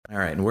All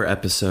right, and where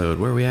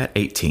are we at?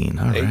 18.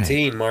 All right.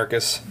 18,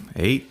 Marcus.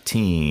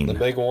 18. The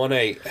big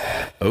 1-8.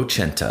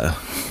 Ochenta.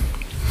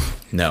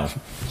 No.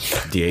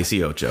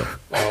 18.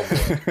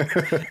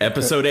 Oh,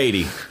 Episode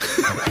 80.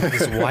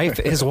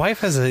 His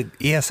wife is an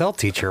ESL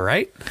teacher,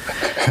 right?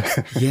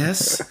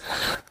 Yes.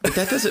 But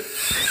that doesn't...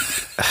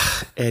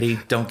 Eddie,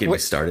 don't get me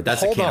started.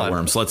 That's a hold can on. of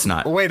worms. Let's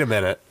not. Wait a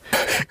minute.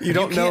 You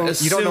don't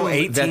know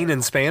 18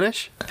 in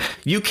Spanish?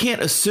 You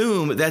can't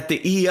assume that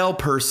the EL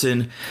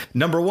person,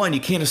 number one,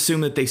 you can't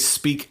assume that they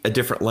speak a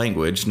different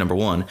language, number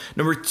one.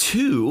 Number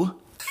two,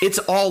 it's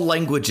all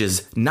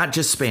languages, not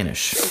just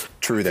Spanish.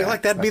 True that. I feel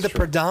like that'd be the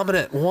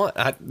predominant one.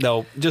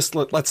 No, just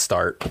let's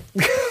start.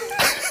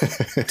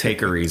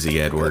 Take her easy,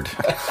 Edward.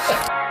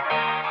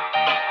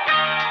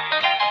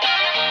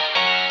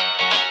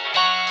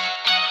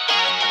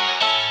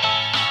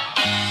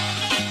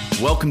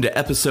 Welcome to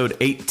episode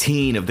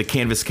 18 of the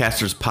Canvas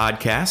Casters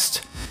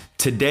podcast.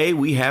 Today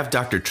we have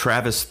Dr.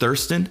 Travis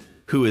Thurston,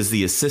 who is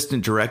the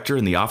Assistant Director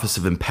in the Office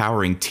of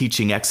Empowering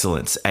Teaching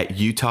Excellence at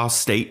Utah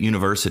State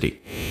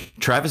University.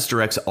 Travis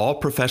directs all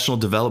professional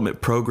development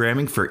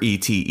programming for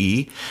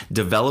ETE,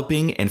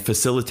 developing and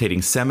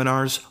facilitating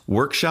seminars,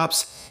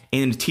 workshops,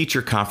 and a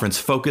teacher conference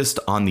focused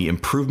on the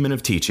improvement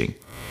of teaching.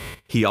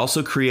 He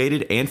also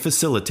created and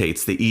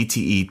facilitates the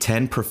ETE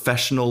 10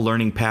 Professional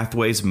Learning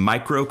Pathways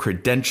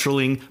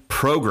Micro-Credentialing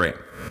Program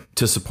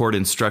to support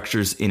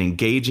instructors in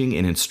engaging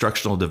in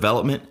instructional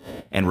development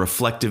and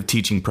reflective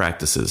teaching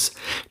practices.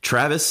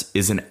 Travis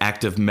is an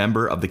active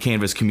member of the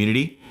Canvas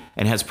community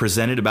and has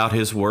presented about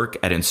his work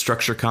at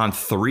InstructureCon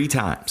 3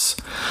 times.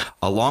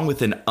 Along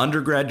with an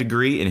undergrad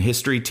degree in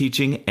history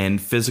teaching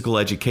and physical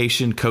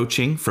education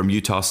coaching from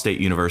Utah State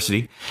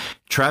University,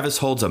 Travis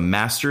holds a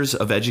Master's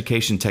of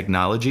Education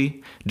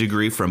Technology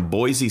degree from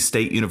Boise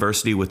State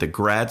University with a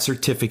grad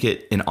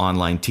certificate in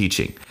online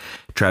teaching.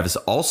 Travis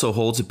also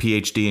holds a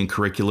PhD in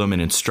curriculum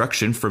and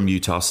instruction from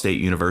Utah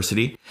State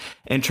University,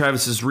 and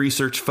Travis's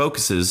research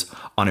focuses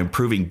on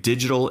improving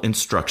digital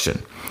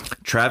instruction.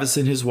 Travis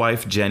and his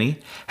wife, Jenny,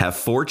 have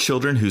 4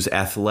 children whose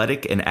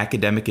athletic and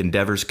academic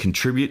endeavors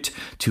contribute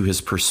to his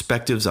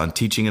perspectives on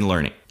teaching and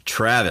learning.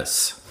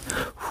 Travis,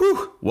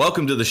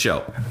 welcome to the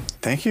show.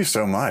 Thank you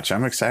so much.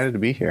 I'm excited to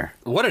be here.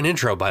 What an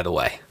intro, by the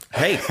way.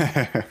 Hey,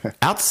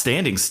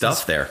 outstanding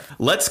stuff there.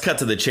 Let's cut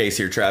to the chase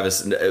here,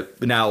 Travis.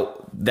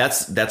 Now,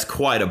 that's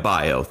quite a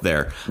bio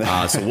there.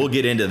 So we'll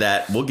get into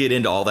that. We'll get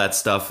into all that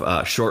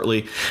stuff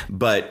shortly.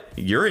 But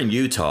you're in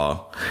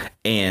Utah,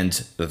 and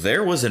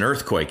there was an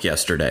earthquake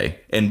yesterday.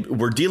 And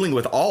we're dealing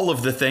with all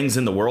of the things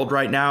in the world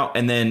right now.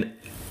 And then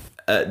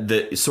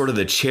the sort of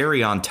the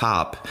cherry on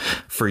top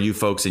for you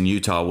folks in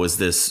Utah was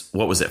this,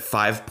 what was it,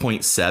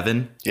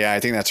 5.7? Yeah, I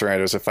think that's right.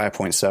 It was a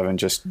 5.7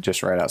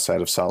 just right outside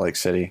of Salt Lake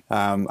City.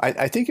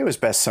 I think it was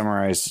best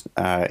summarized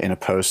in a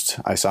post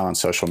I saw on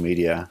social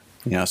media,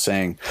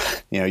 saying,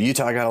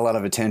 Utah got a lot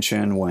of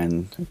attention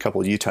when a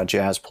couple of Utah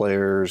Jazz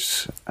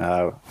players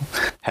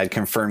had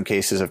confirmed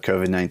cases of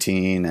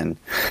COVID-19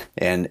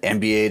 and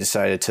NBA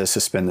decided to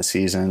suspend the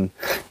season.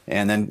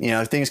 And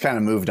then, things kind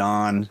of moved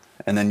on.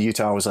 And then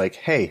Utah was like,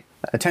 hey,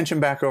 attention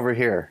back over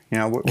here.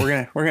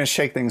 We're gonna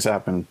shake things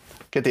up and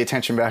get the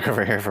attention back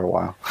over here for a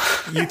while.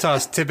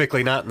 Utah's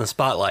typically not in the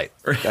spotlight.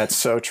 That's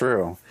so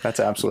true. That's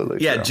absolutely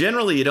true. Yeah,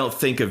 generally you don't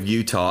think of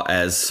Utah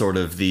as sort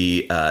of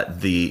the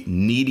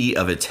needy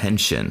of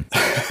attention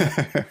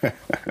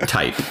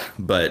type,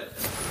 but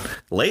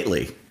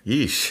lately,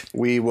 yeesh.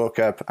 We woke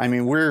up. I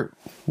mean, we're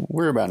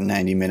about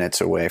 90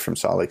 minutes away from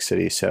Salt Lake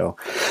City, so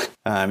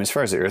as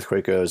far as the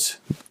earthquake goes,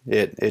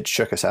 it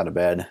shook us out of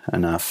bed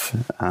enough,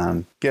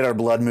 get our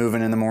blood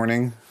moving in the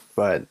morning.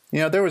 But,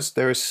 there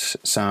was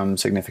some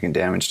significant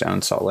damage down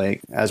in Salt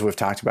Lake. As we've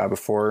talked about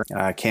before,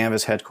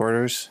 Canvas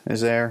headquarters is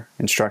there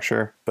in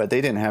structure, but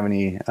they didn't have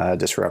any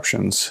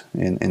disruptions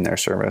in their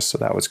service, so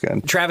that was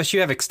good. Travis, you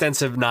have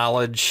extensive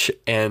knowledge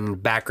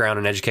and background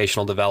in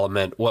educational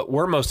development. What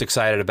we're most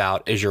excited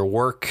about is your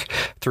work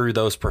through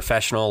those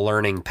professional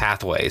learning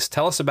pathways.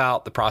 Tell us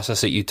about the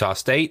process at Utah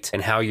State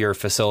and how you're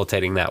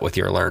facilitating that with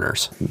your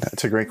learners.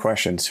 That's a great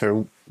question.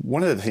 So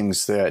one of the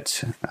things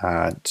that,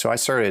 so I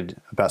started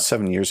about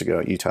 7 years ago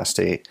at Utah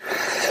State,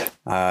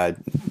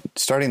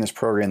 starting this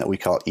program that we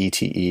call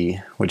ETE,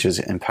 which is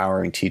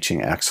Empowering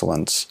Teaching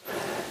Excellence.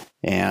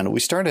 And we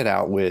started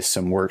out with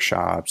some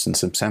workshops and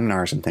some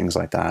seminars and things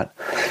like that.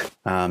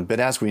 But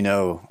as we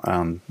know,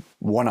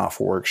 one-off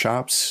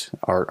workshops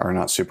are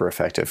not super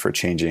effective for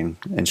changing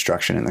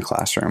instruction in the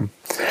classroom.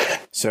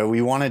 So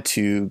we wanted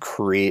to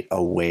create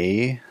a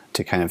way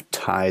to kind of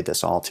tie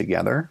this all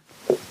together.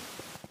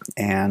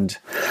 And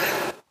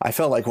I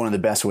felt like one of the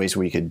best ways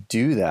we could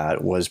do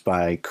that was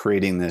by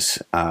creating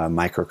this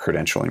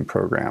micro-credentialing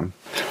program,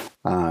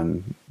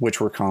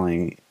 which we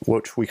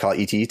call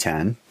ETE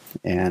 10,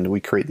 and we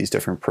create these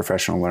different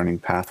professional learning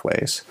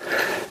pathways.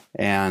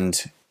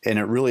 And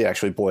it really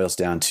actually boils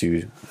down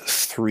to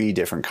 3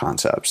 different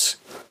concepts.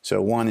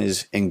 So one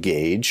is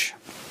engage.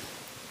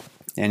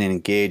 And in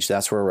engage,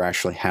 that's where we're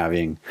actually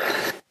having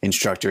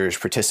instructors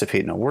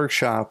participate in a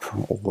workshop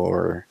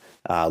or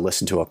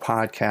listen to a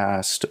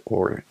podcast,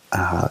 or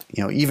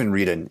even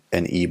read an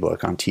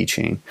ebook on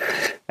teaching,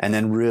 and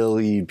then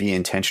really be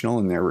intentional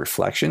in their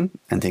reflection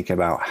and think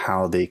about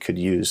how they could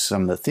use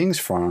some of the things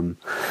from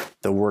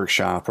the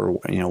workshop or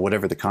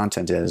whatever the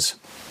content is,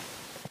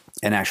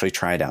 and actually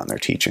try it out in their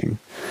teaching.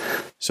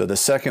 So the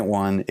second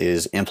one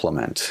is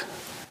implement,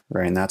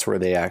 right? And that's where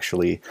they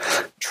actually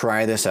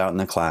try this out in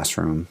the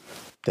classroom.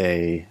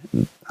 They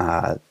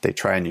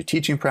try a new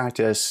teaching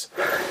practice,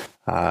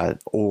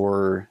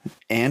 or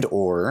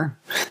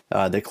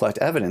they collect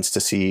evidence to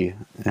see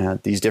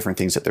these different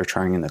things that they're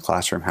trying in the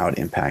classroom, how it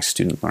impacts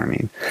student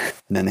learning.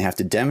 And then they have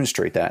to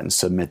demonstrate that and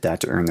submit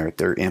that to earn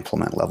their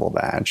implement level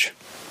badge.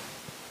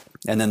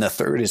 And then the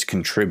third is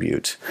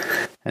contribute.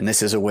 And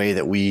this is a way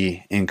that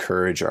we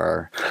encourage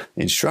our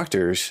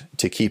instructors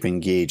to keep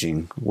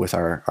engaging with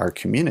our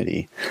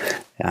community.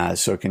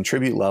 So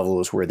contribute level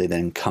is where they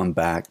then come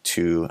back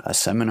to a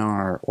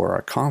seminar or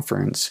a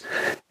conference,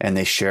 and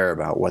they share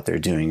about what they're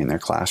doing in their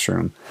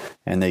classroom.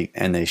 And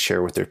they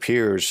share with their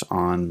peers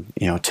on,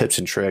 tips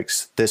and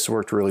tricks. This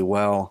worked really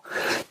well.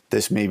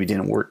 This maybe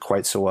didn't work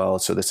quite so well.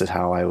 So this is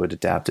how I would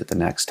adapt it the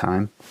next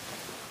time.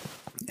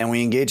 And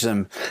we engage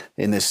them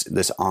in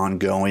this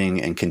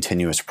ongoing and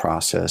continuous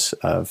process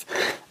of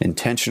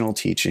intentional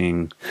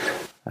teaching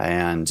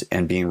and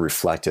being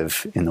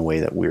reflective in the way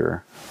that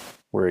we're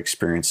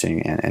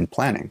experiencing and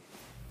planning.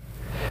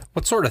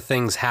 What sort of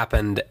things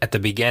happened at the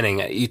beginning?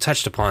 You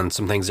touched upon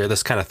some things there,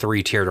 this kind of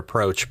three-tiered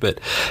approach,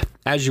 but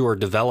as you were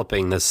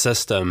developing this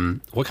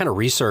system, what kind of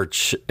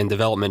research and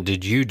development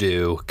did you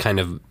do kind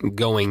of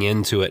going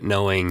into it,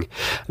 knowing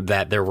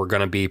that there were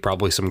going to be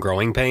probably some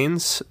growing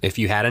pains, if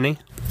you had any?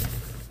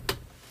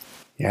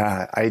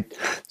 Yeah,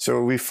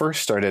 so we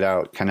first started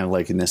out kind of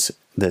like in this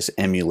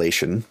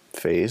emulation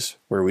phase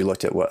where we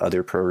looked at what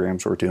other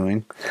programs were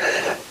doing.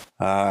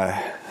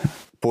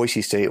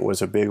 Boise State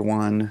was a big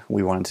one.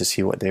 We wanted to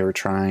see what they were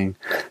trying.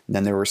 And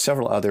then there were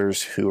several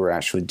others who were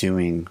actually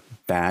doing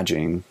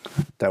badging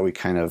that we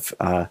kind of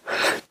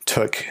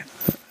took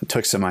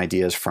some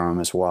ideas from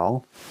as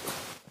well.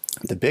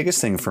 The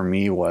biggest thing for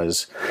me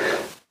was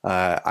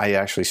I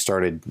actually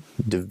started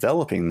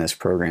developing this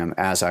program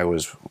as I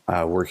was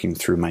working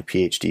through my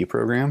PhD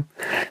program.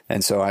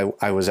 And so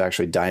I was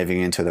actually diving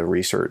into the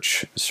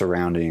research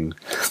surrounding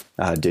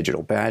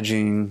digital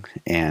badging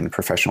and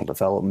professional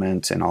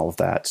development and all of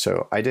that.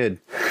 So I did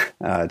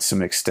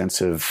some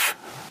extensive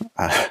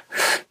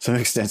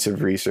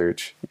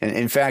research. And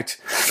in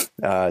fact,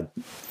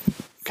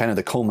 kind of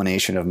the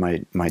culmination of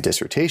my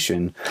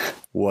dissertation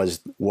was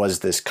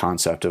this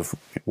concept of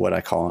what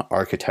I call an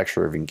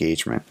architecture of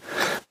engagement,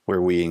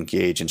 where we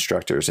engage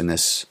instructors in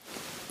this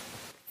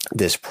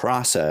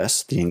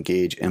process, the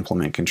engage,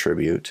 implement,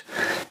 contribute,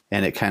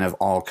 and it kind of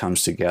all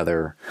comes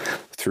together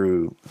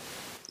through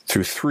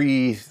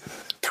three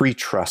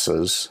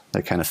trusses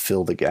that kind of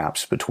fill the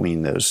gaps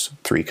between those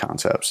three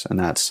concepts, and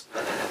that's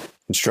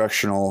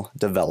instructional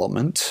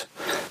development,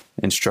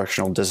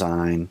 instructional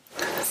design,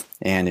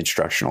 and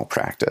instructional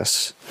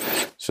practice.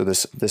 So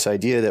this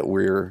idea that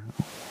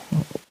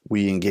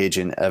we engage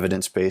in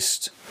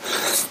evidence-based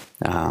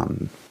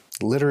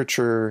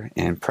literature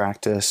and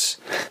practice.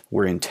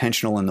 We're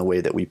intentional in the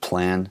way that we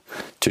plan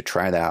to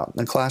try that out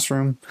in the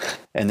classroom.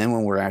 And then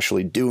when we're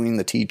actually doing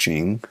the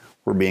teaching,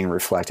 we're being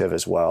reflective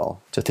as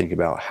well to think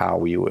about how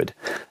we would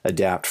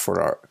adapt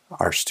for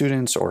our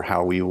students, or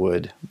how we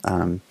would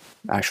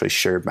actually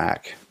share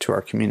back to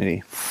our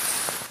community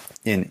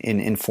in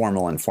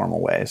informal and formal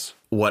ways.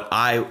 What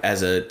I,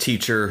 as a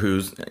teacher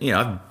who's,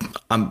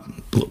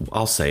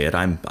 I'll say it,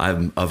 I'm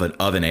of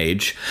an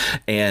age,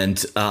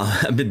 and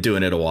I've been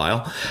doing it a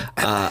while.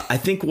 I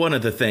think one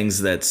of the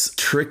things that's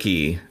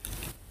tricky,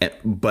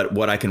 but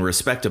what I can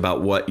respect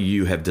about what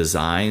you have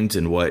designed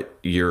and what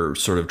you're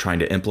sort of trying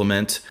to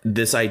implement,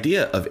 this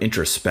idea of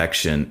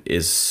introspection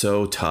is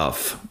so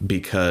tough,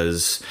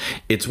 because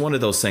it's one of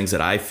those things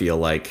that I feel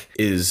like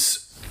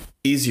is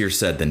easier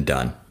said than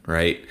done.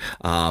 Right.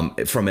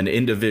 From an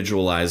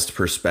individualized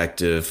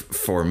perspective,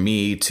 for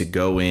me to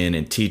go in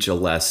and teach a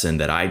lesson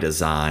that I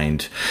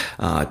designed,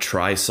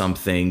 try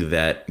something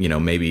that,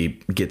 maybe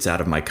gets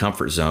out of my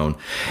comfort zone,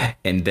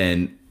 and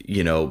then,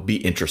 be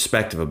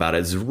introspective about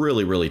it is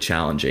really, really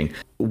challenging.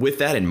 With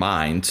that in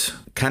mind,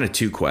 kind of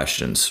two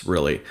questions,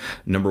 really.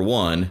 Number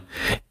one,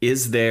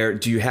 do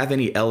you have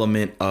any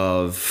element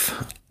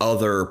of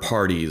other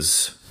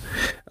parties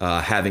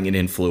having an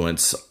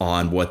influence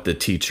on what the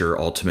teacher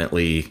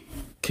ultimately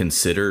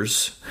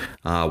considers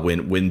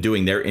when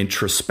doing their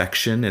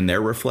introspection and their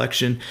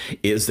reflection?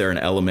 Is there an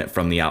element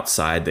from the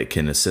outside that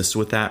can assist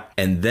with that?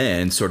 And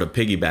then, sort of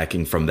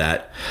piggybacking from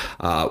that,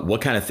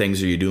 what kind of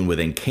things are you doing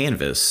within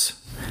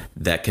Canvas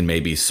that can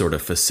maybe sort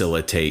of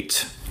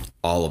facilitate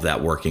all of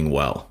that working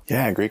well?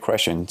 Yeah, great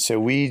question. So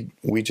we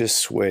just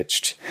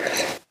switched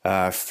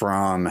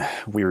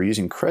we were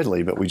using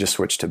Credly, but we just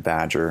switched to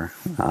Badger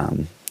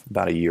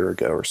about a year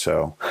ago or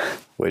so,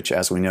 which,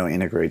 as we know,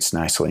 integrates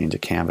nicely into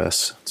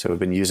Canvas. So we've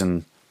been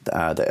using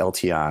the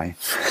LTI.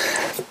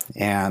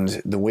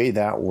 And the way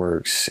that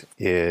works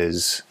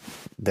is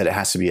that it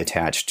has to be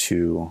attached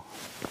to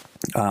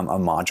a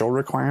module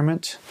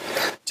requirement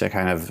to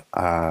kind of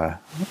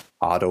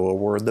auto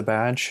award the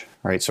badge,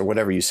 right? So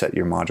whatever you set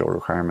your module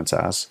requirements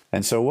as.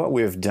 And so what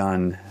we've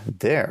done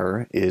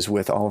there is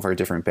with all of our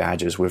different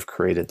badges, we've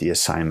created the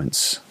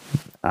assignments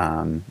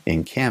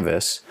in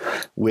Canvas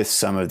with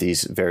some of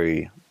these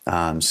very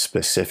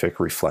specific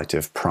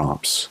reflective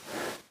prompts.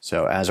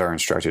 So as our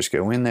instructors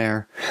go in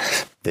there,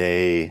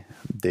 they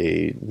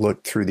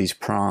look through these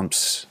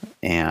prompts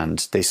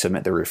and they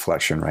submit their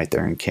reflection right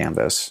there in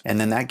Canvas. And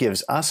then that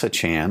gives us a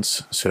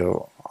chance.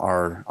 So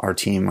our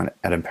team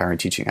at Empowering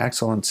Teaching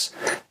Excellence,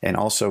 and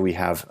also we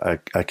have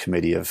a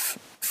committee of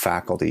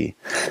faculty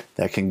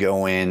that can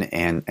go in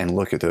and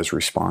look at those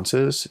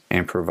responses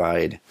and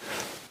provide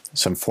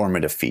some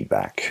formative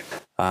feedback.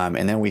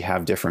 And then we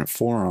have different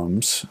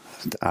forums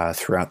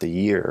throughout the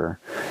year.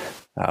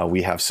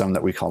 We have some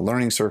that we call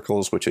learning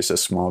circles, which is a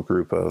small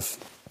group of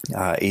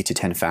 8 to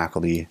 10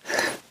 faculty,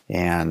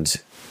 and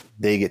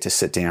they get to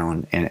sit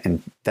down,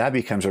 and that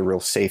becomes a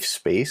real safe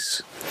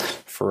space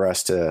for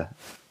us to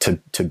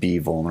be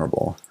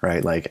vulnerable,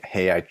 right? Like,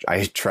 hey,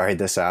 I tried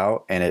this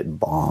out and it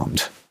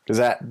bombed. Because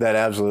that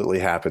absolutely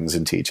happens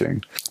in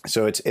teaching.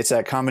 So it's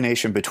that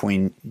combination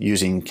between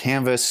using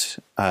Canvas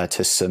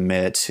to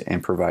submit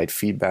and provide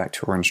feedback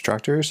to our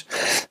instructors,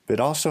 but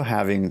also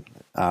having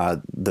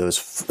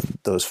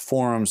those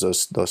forums,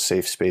 those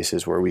safe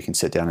spaces where we can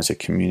sit down as a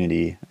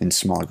community in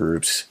small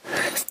groups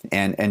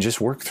and just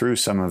work through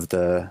some of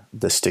the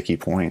sticky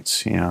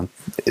points. You know,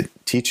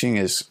 teaching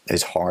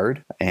is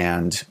hard,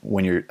 and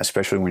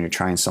especially when you're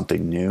trying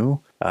something new,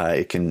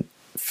 it can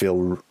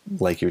feel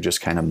like you're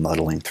just kind of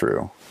muddling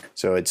through.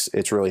 So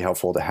it's really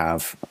helpful to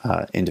have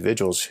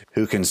individuals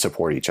who can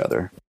support each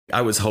other.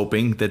 I was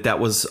hoping that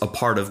was a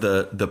part of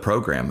the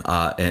program,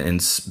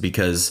 and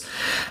because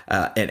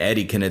and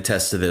Eddie can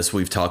attest to this.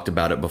 We've talked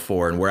about it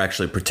before, and we're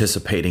actually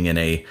participating in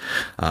a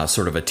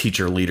sort of a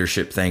teacher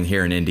leadership thing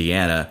here in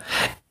Indiana.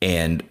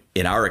 And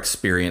in our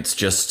experience,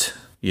 just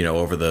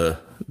over the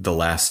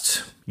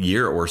last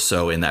year or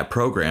so in that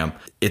program,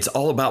 it's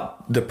all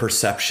about the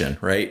perception,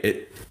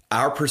 right?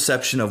 Our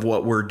perception of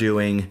what we're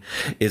doing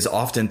is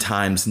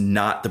oftentimes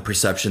not the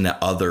perception that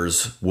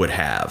others would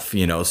have,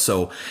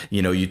 So,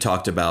 you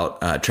talked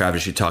about,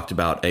 Travis, you talked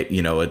about,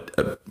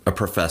 a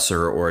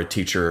professor or a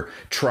teacher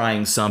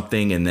trying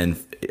something and then,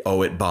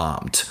 it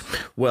bombed.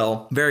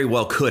 Well, very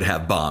well could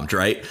have bombed,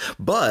 right?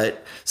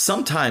 But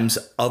sometimes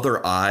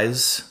other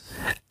eyes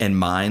and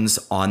minds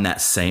on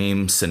that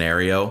same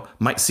scenario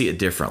might see it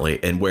differently.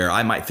 And where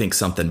I might think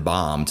something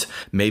bombed,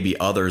 maybe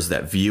others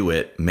that view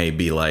it may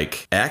be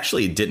like,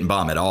 actually it didn't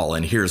bomb at all,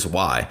 and here's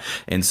why.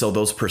 And so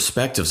those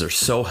perspectives are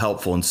so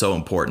helpful and so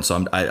important.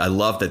 So I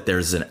love that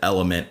there's an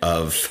element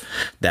of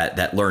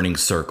that learning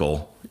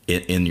circle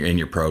in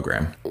your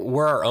program.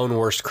 We're our own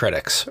worst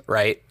critics,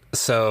 right?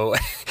 So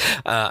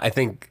I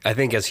think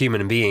as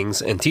human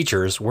beings and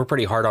teachers, we're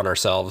pretty hard on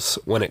ourselves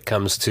when it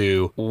comes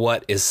to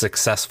what is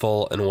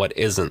successful and what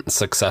isn't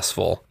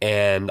successful.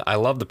 And I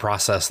love the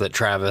process that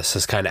Travis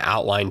has kind of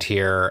outlined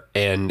here.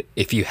 And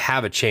if you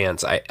have a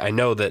chance, I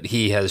know that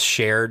he has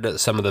shared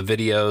some of the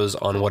videos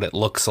on what it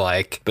looks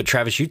like. But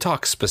Travis, you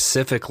talk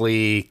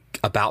specifically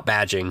about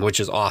badging,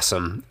 which is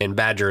awesome. And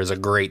Badger is a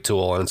great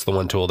tool, and it's the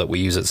one tool that we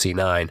use at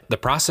C9. The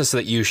process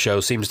that you show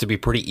seems to be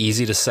pretty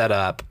easy to set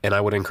up, and I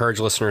would encourage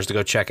listeners to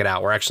go check it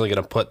out. We're actually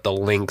going to put the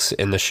links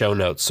in the show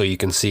notes so you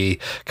can see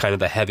kind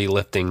of the heavy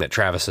lifting that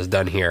Travis has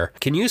done here.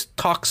 Can you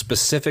talk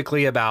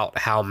specifically about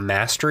how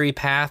mastery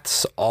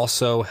paths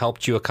also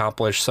helped you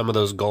accomplish some of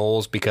those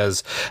goals?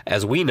 Because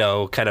as we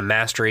know, kind of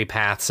mastery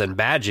paths and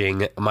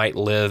badging might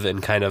live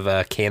in kind of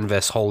a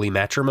Canvas holy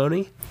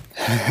matrimony.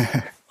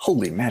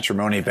 Holy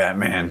matrimony,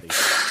 Batman.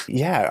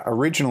 Yeah,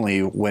 originally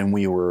when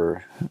we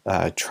were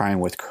trying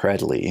with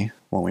Credly,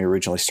 when we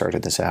originally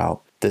started this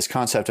out, this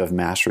concept of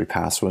mastery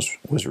paths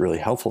was really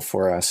helpful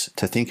for us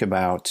to think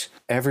about.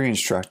 Every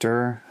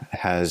instructor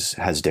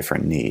has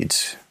different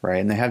needs, right?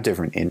 And they have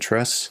different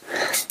interests.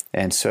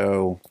 And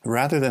so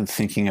rather than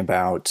thinking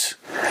about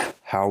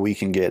how we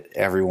can get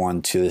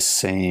everyone to the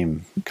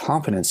same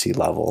competency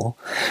level,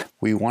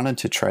 we wanted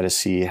to try to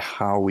see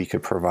how we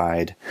could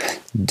provide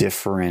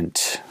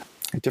different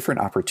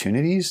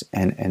opportunities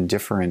and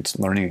different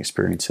learning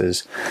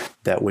experiences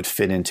that would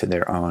fit into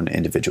their own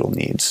individual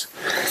needs.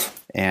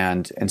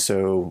 And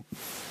so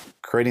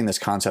creating this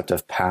concept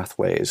of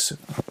pathways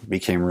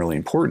became really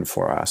important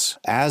for us.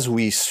 As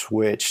we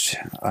switched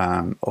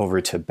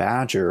over to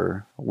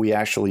Badger, we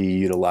actually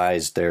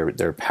utilized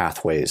their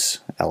pathways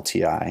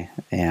LTI.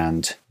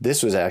 And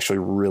this was actually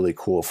really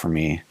cool for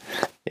me.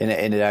 And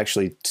it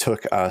actually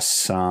took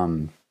us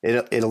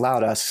It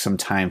allowed us some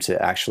time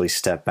to actually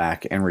step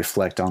back and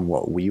reflect on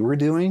what we were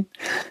doing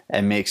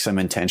and make some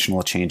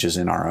intentional changes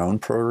in our own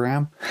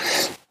program,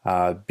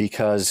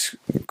 because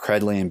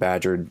Credly and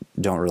Badger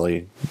don't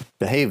really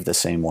behave the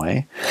same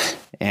way.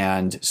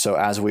 And so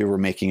as we were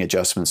making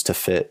adjustments to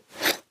fit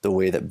the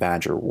way that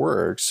Badger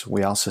works,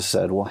 we also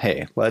said, well,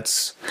 hey,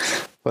 let's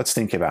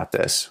think about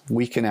this.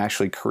 We can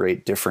actually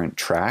create different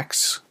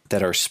tracks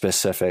that are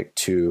specific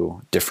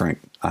to different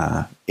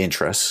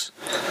interests.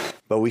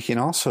 but we can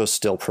also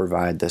still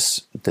provide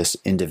this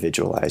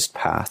individualized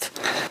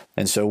path.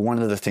 And so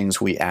one of the things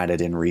we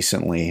added in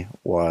recently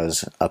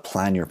was a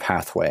plan your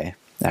pathway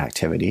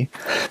activity,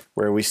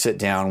 where we sit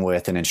down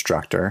with an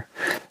instructor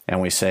and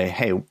we say,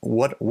 hey,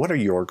 what are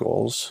your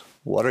goals?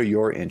 What are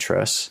your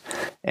interests?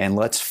 And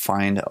let's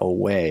find a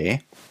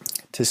way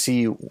to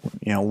see,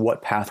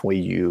 what pathway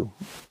you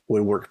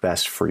would work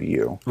best for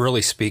you.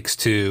 Really speaks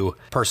to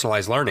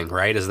personalized learning,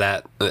 right? Is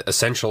that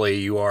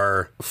essentially you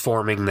are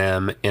forming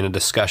them in a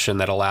discussion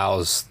that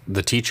allows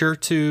the teacher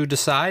to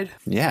decide?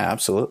 Yeah,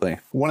 absolutely.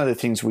 One of the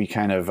things we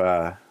kind of,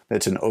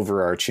 that's an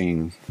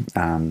overarching,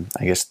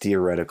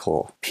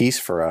 theoretical piece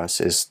for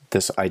us is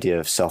this idea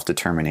of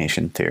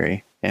self-determination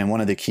theory. And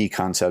one of the key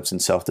concepts in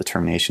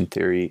self-determination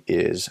theory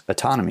is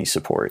autonomy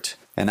support.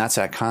 And that's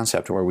that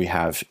concept where we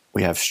have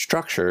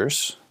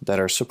structures that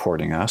are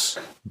supporting us,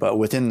 but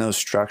within those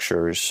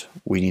structures,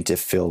 we need to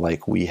feel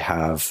like we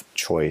have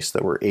choice,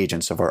 that we're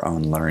agents of our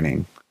own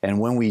learning. And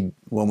when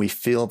we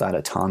feel that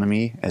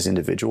autonomy as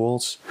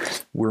individuals,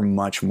 we're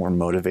much more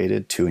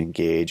motivated to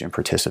engage and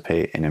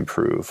participate and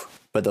improve.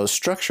 But those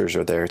structures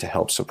are there to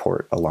help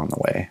support along the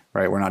way,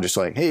 right? We're not just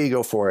like, hey,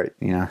 go for it.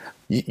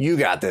 You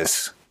got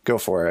this. Go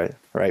for it,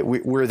 right?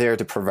 We're there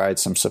to provide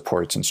some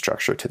supports and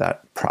structure to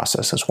that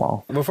process as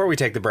well. Before we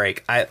take the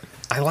break, I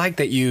like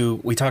that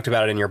we talked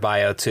about it in your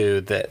bio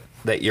too,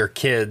 that your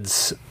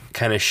kids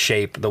kind of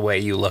shape the way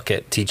you look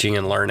at teaching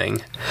and learning.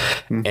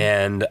 Mm-hmm.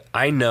 And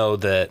I know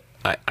that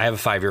I have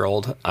a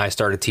 5-year-old. I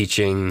started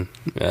teaching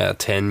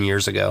 10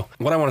 years ago.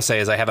 What I want to say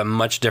is I have a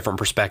much different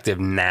perspective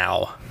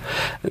now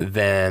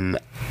than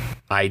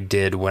I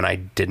did when I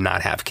did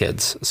not have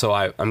kids. So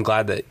I'm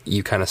glad that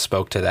you kind of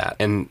spoke to that.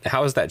 And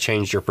how has that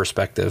changed your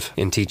perspective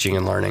in teaching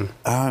and learning?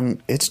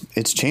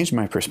 It's changed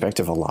my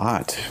perspective a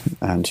lot,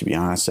 to be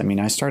honest. I mean,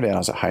 I started out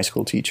as a high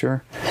school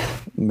teacher,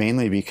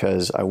 mainly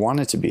because I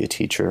wanted to be a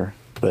teacher,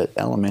 but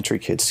elementary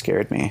kids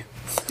scared me.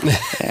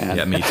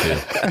 Yeah, me too.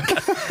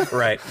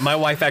 Right. My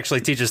wife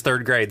actually teaches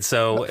 3rd grade,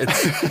 so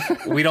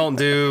we don't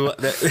do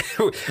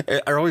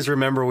that. I always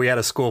remember we had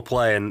a school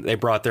play and they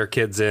brought their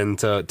kids in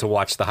to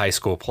watch the high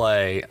school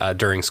play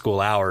during school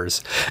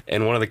hours.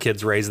 And one of the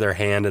kids raised their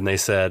hand and they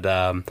said,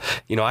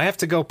 I have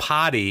to go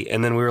potty.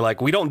 And then we were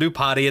like, we don't do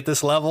potty at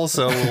this level.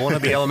 So one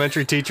of the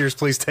elementary teachers,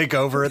 please take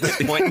over at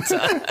this point in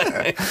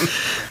time.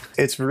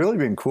 It's really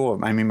been cool.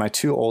 I mean, my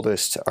 2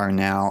 oldest are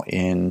now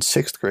in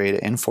 6th grade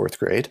and 4th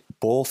grade.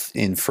 Both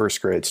in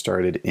 1st grade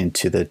started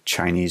into the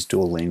Chinese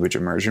dual language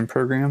immersion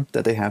program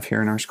that they have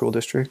here in our school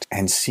district.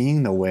 And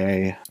seeing the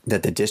way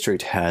that the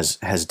district has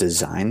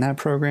designed that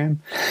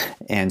program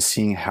and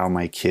seeing how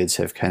my kids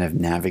have kind of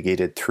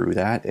navigated through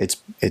that,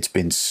 it's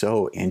been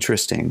so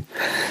interesting.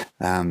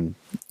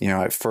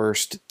 At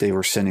first they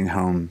were sending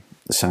home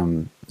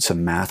some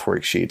math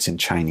worksheets in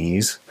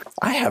Chinese.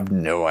 I have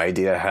no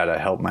idea how to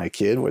help my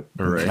kid with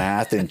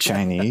math in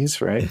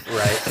Chinese, right?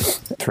 Right.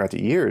 Throughout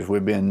the years,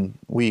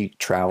 we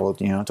traveled,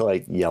 to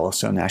like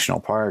Yellowstone National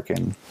Park,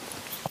 and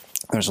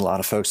there's a lot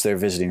of folks there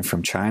visiting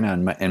from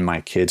China, and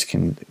my kids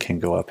can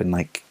go up and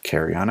like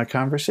carry on a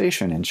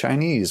conversation in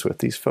Chinese with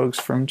these folks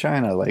from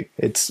China. Like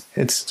it's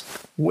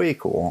way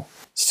cool.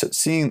 So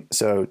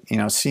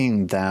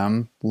seeing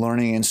them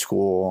learning in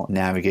school,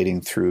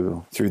 navigating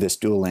through this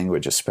dual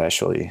language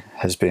especially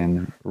has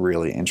been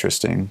really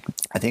interesting.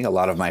 I think a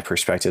lot of my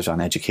perspectives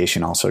on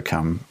education also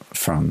come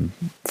from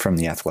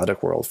the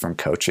athletic world, from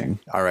coaching.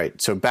 All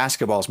right, so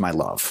basketball is my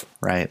love,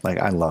 right? Like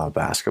I love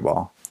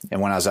basketball.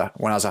 And when I was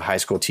a high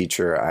school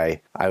teacher,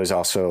 I was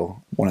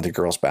also one of the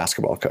girls'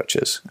 basketball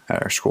coaches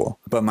at our school.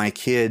 But my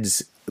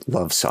kids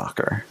love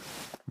soccer.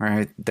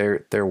 Right,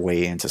 they're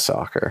way into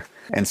soccer,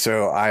 and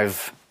so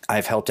I've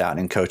helped out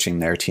in coaching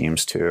their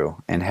teams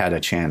too, and had a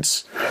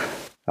chance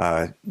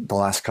the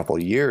last couple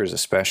of years,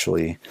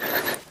 especially,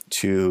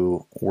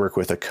 to work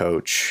with a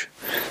coach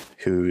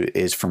who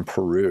is from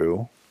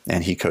Peru,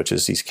 and he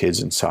coaches these kids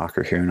in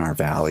soccer here in our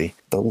valley.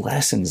 The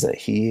lessons that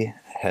he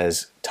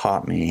has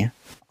taught me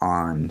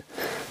on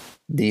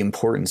the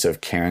importance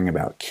of caring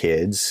about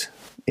kids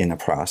in the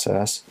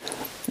process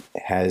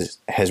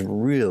has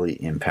really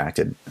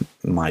impacted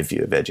my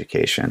view of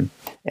education,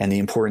 and the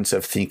importance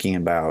of thinking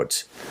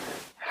about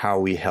how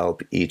we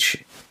help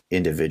each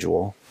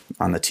individual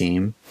on the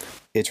team.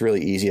 It's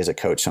really easy as a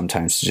coach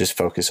sometimes to just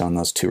focus on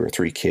those 2 or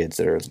 3 kids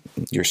that are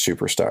your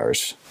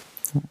superstars,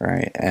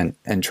 right?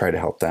 And try to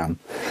help them.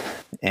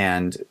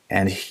 And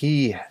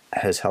he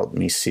has helped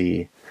me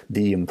see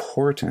the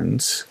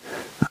importance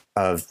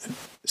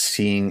of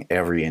seeing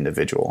every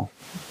individual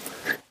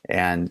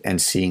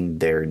and seeing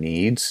their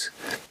needs,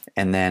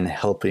 and then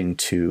helping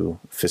to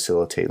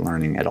facilitate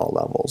learning at all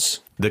levels.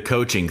 The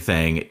coaching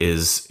thing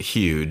is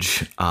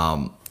huge.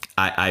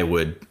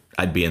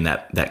 I'd be in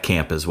that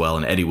camp as well,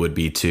 and Eddie would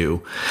be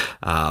too.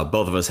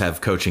 Both of us have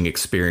coaching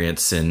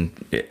experience, and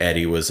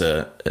Eddie was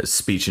a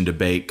speech and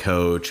debate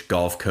coach,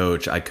 golf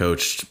coach. I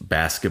coached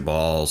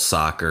basketball,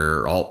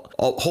 soccer, a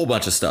whole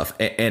bunch of stuff.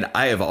 And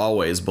I have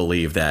always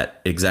believed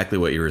that exactly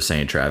what you were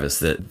saying, Travis,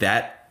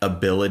 that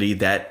ability,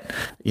 that,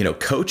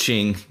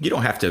 coaching, you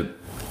don't have to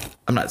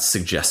I'm not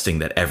suggesting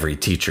that every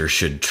teacher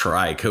should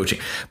try coaching,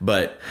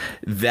 but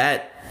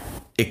that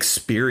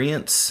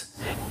experience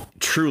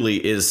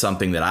truly is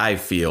something that I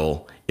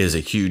feel is a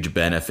huge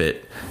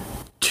benefit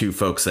to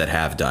folks that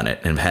have done it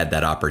and had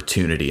that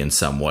opportunity in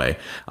some way,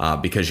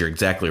 because you're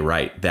exactly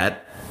right.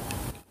 That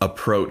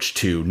approach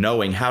to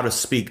knowing how to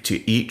speak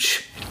to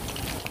each,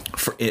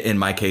 in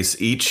my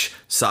case, each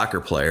soccer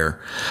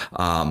player,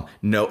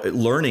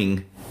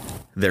 learning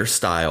their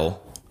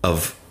style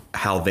of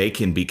how they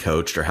can be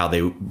coached or how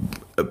they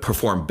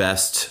perform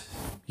best,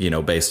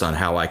 based on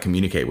how I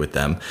communicate with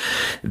them.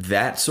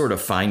 That sort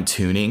of fine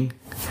tuning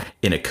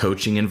in a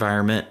coaching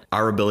environment,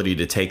 our ability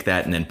to take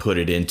that and then put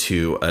it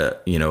into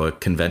a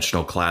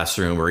conventional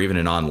classroom or even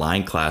an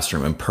online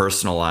classroom and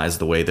personalize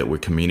the way that we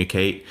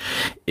communicate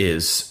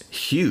is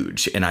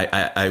huge. And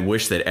I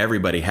wish that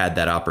everybody had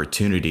that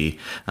opportunity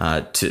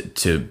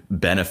to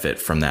benefit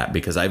from that,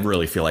 because I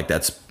really feel like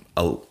that's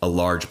a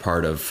large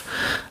part of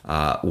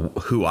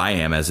who I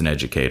am as an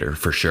educator,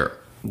 for sure.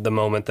 The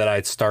moment that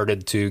I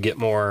started to get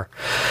more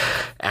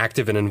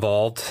active and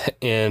involved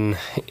in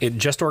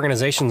just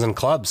organizations and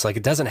clubs, like,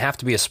 it doesn't have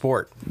to be a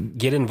sport.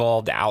 Get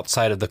involved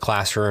outside of the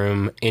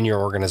classroom in your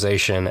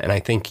organization, and I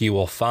think you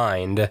will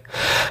find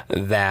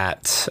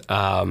that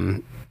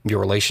your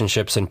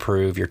relationships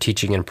improve, your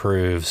teaching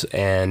improves,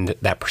 and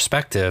that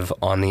perspective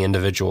on the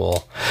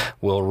individual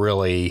will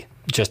really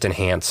just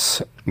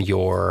enhance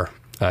your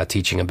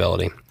teaching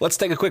ability. Let's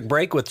take a quick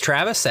break with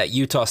Travis at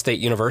Utah State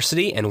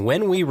University. And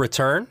when we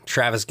return,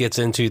 Travis gets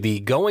into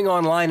the going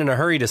online in a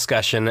hurry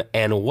discussion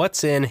and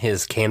what's in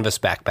his Canvas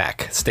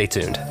backpack. Stay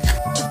tuned.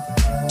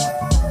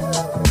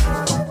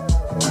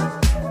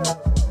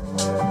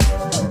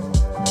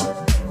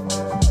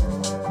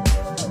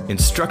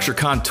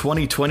 InstructureCon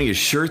 2020 is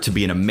sure to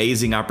be an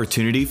amazing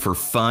opportunity for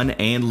fun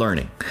and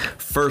learning.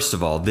 First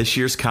of all, this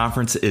year's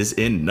conference is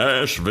in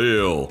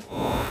Nashville.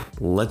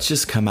 Let's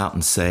just come out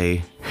and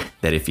say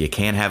that if you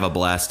can't have a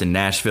blast in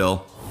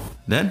Nashville,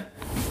 then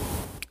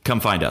come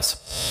find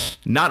us.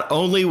 Not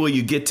only will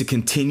you get to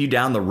continue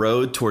down the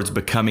road towards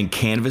becoming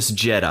Canvas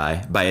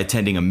Jedi by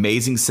attending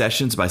amazing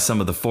sessions by some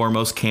of the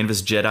foremost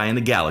Canvas Jedi in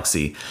the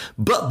galaxy,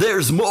 but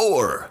there's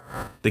more!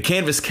 The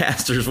Canvas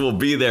casters will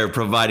be there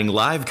providing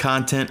live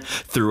content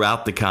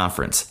throughout the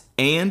conference.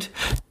 And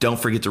don't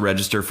forget to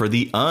register for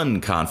the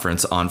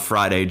Unconference on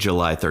Friday,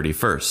 July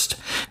 31st.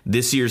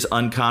 This year's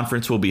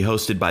Unconference will be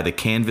hosted by the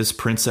Canvas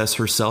princess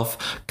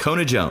herself,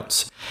 Kona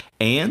Jones.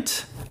 And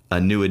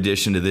a new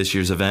addition to this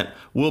year's event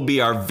will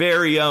be our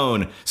very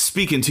own,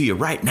 speaking to you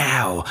right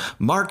now,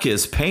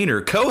 Marcus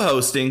Painter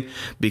co-hosting,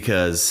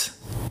 because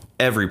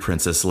every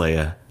Princess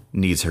Leia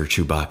needs her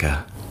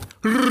Chewbacca.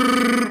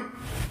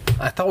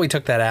 I thought we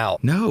took that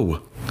out.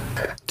 No,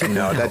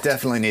 that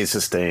definitely needs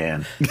to stay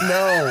in.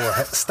 No,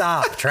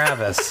 stop,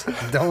 Travis.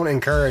 Don't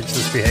encourage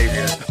this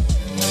behavior.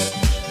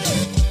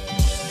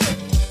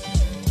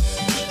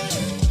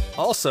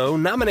 Also,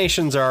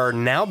 nominations are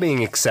now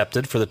being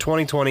accepted for the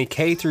 2020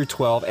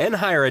 K-12 and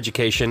Higher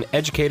Education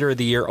Educator of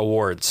the Year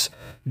Awards.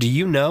 Do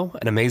you know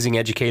an amazing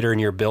educator in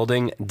your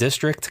building,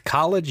 district,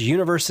 college,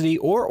 university,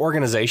 or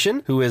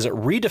organization who is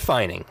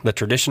redefining the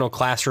traditional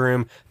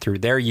classroom through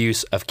their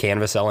use of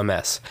Canvas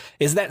LMS?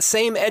 Is that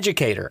same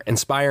educator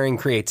inspiring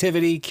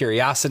creativity,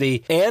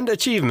 curiosity, and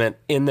achievement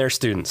in their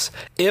students?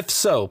 If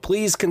so,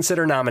 please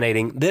consider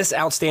nominating this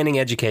outstanding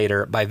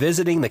educator by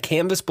visiting the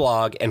Canvas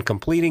blog and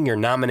completing your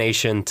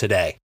nomination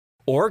today.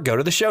 Or go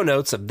to the show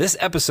notes of this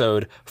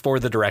episode for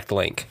the direct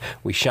link.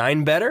 We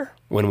shine better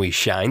when we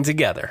shine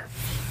together.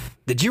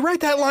 Did you write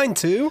that line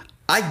too?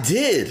 I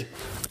did.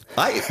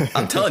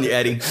 I'm telling you,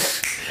 Eddie,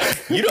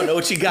 you don't know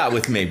what you got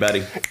with me,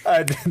 buddy.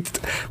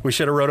 We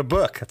should have wrote a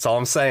book. That's all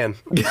I'm saying.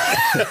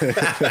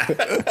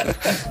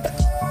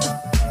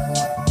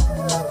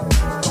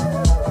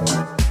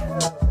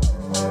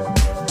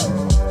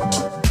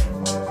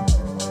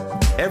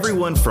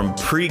 Everyone from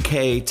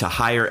pre-K to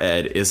higher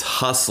ed is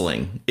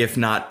hustling, if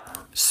not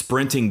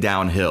sprinting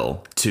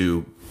downhill,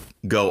 to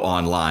go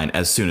online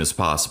as soon as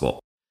possible.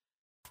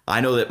 I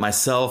know that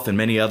myself and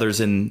many others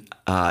in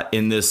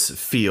this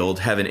field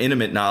have an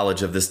intimate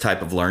knowledge of this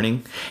type of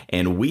learning,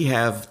 and we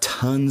have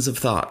tons of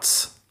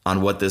thoughts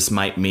on what this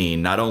might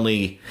mean, not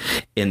only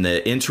in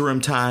the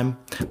interim time,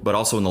 but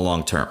also in the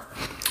long term.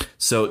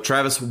 So,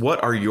 Travis,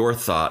 what are your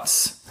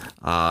thoughts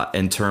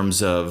in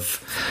terms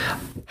of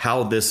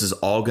how this is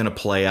all going to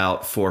play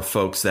out for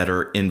folks that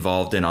are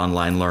involved in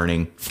online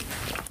learning?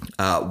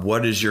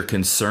 What are your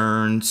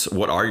concerns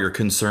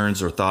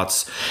or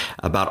thoughts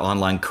about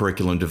online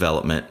curriculum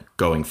development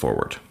going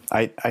forward?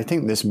 I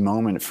think this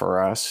moment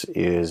for us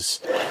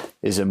is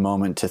a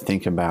moment to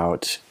think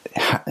about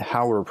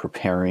how we're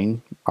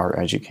preparing our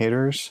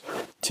educators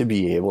to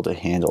be able to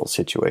handle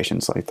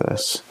situations like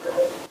this,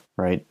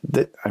 right?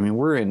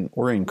 We're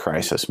in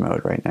crisis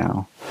mode right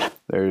now.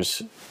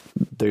 There's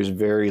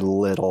very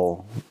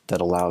little that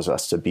allows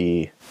us to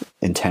be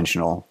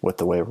intentional with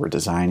the way we're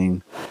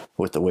designing,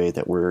 with the way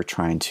that we're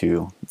trying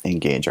to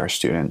engage our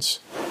students.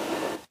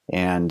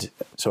 And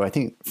so I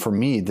think for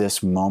me,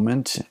 this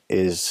moment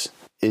is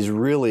is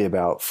really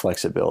about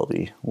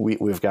flexibility.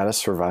 We've got to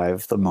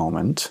survive the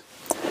moment.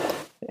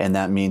 And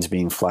that means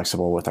being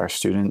flexible with our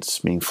students,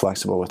 being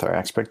flexible with our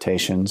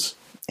expectations,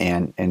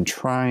 and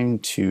trying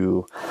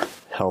to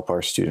help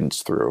our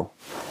students through.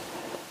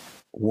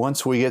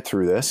 Once we get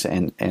through this,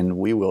 and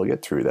we will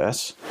get through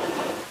this,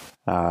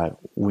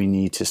 we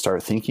need to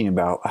start thinking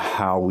about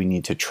how we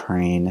need to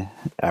train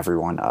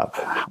everyone up.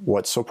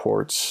 What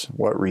supports,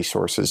 what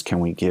resources can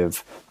we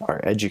give our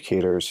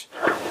educators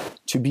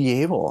to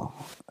be able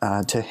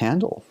to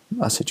handle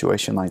a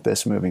situation like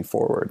this moving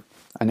forward?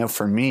 I know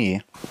for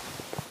me,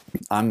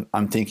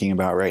 I'm thinking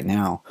about right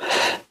now,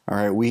 all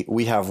right,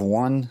 we have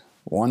one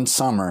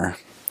summer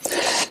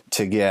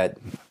to get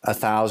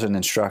 1,000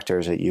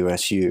 instructors at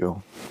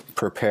USU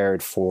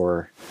prepared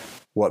for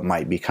what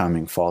might be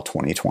coming fall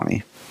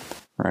 2020.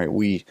 Right?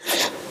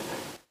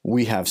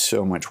 We have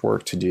so much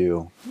work to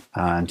do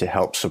to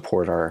help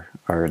support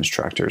our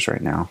instructors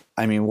right now.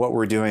 I mean, what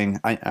we're doing,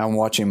 I'm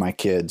watching my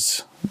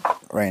kids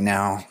right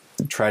now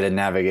try to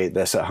navigate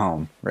this at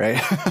home,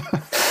 right?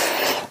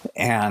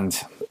 And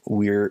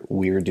we're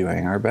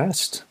doing our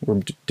best.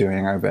 We're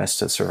doing our best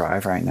to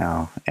survive right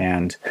now.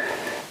 And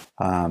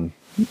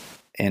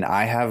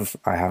I have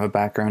a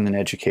background in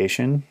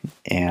education,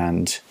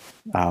 and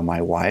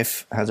my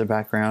wife has a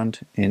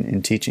background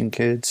in teaching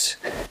kids,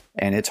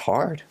 and it's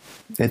hard.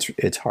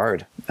 It's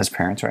hard as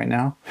parents right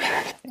now.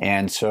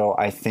 And so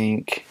I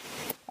think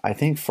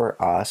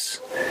for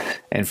us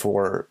and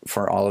for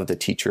all of the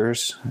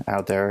teachers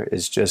out there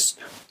is just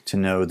to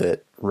know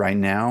that right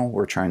now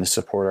we're trying to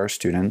support our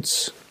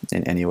students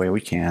in any way we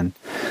can.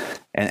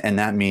 And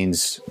that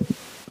means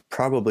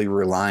probably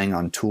relying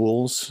on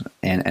tools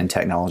and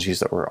technologies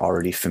that we're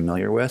already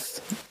familiar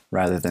with,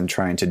 rather than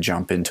trying to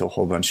jump into a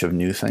whole bunch of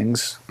new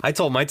things. I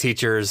told my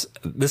teachers,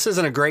 this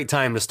isn't a great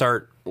time to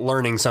start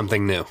learning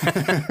something new.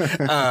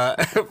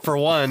 For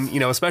one,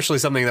 especially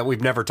something that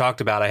we've never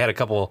talked about. I had a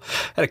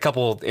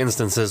couple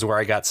instances where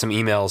I got some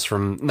emails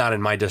from, not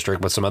in my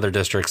district, but some other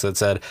districts that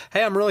said,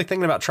 hey, I'm really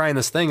thinking about trying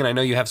this thing, and I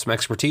know you have some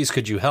expertise.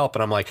 Could you help?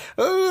 And I'm like,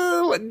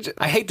 oh,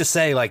 I hate to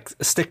say,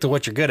 stick to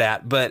what you're good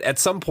at, but at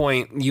some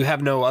point you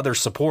have no other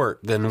support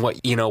than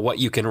what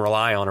you can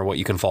rely on or what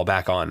you can fall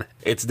back on.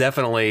 It's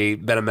definitely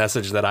been a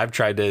message that I've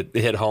tried to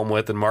hit home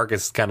with, and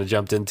Marcus kind of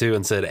jumped into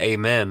and said,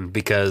 amen,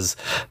 because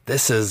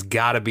this has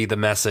got to be the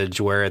message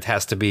where it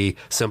has to be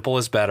simple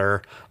is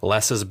better,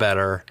 less is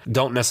better.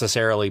 Don't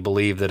necessarily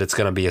believe that it's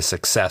going to be a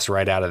success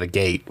right out of the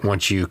gate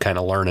once you kind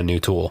of learn a new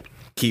tool.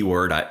 Key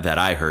word that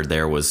I heard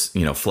there was,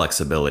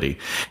 flexibility.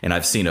 And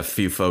I've seen a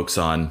few folks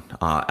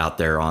out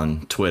there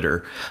on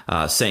Twitter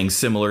saying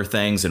similar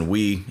things. And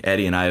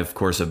Eddie and I, of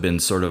course, have been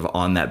sort of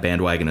on that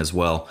bandwagon as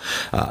well.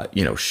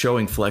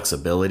 Showing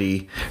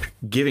flexibility,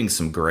 giving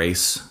some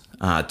grace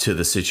to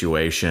the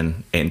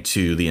situation and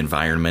to the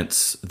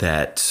environments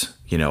that,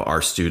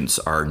 our students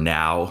are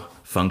now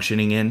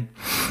functioning in.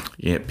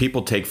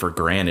 People take for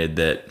granted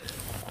that,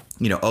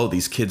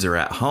 these kids are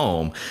at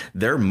home.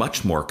 They're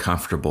much more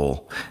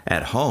comfortable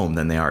at home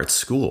than they are at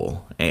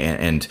school.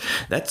 And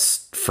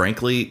that's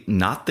frankly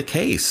not the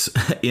case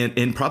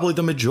in probably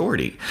the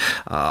majority.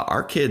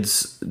 Our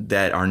kids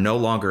that are no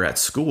longer at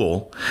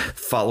school,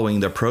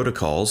 following the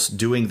protocols,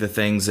 doing the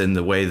things in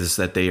the ways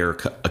that they are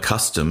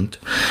accustomed,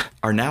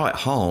 are now at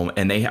home,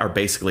 and they are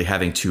basically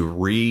having to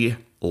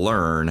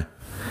relearn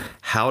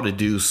how to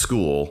do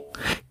school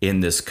in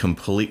this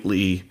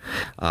completely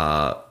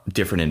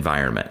different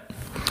environment.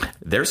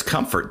 There's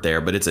comfort there,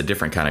 but it's a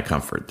different kind of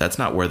comfort. That's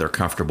not where they're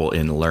comfortable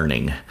in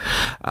learning.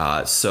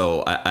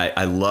 So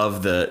I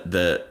love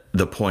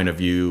the point of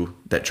view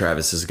that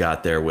Travis has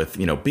got there with,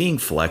 being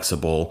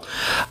flexible,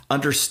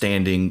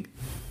 understanding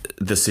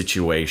the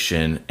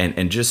situation,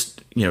 and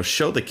just,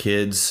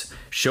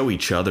 show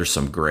each other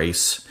some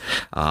grace.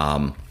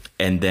 And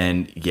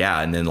then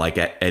like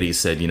Eddie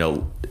said,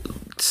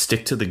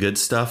 stick to the good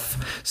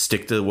stuff,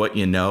 stick to what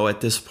you know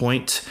at this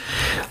point,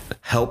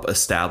 help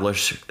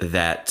establish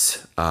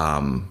that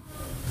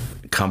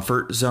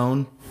comfort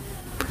zone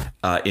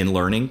in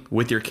learning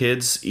with your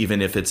kids,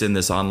 even if it's in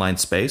this online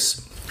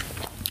space.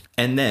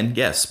 And then,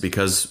 yes,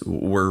 because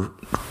we're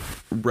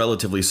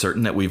relatively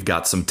certain that we've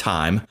got some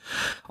time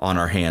on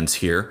our hands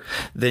here,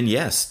 then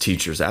yes,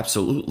 teachers,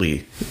 absolutely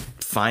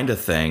find a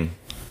thing,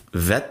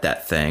 vet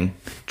that thing,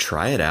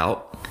 try it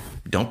out.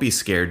 Don't be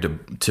scared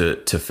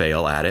to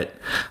fail at it.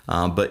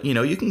 But,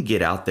 you can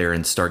get out there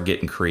and start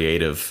getting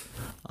creative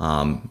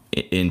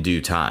in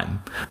due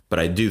time. But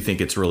I do think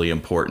it's really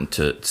important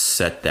to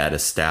set that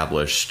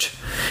established,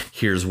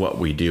 here's what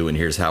we do and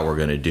here's how we're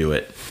going to do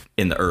it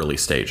in the early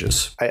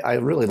stages. I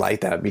really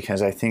like that,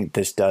 because I think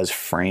this does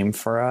frame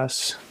for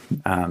us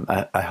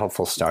a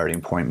helpful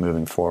starting point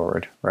moving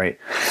forward, right?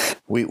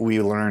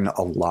 We learn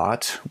a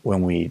lot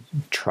when we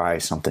try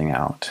something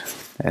out.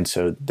 And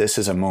so this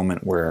is a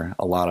moment where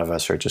a lot of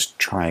us are just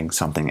trying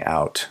something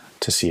out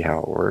to see how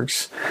it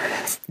works.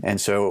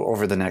 And so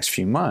over the next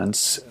few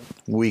months,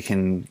 we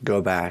can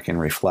go back and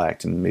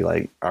reflect and be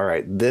like, all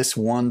right, this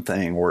one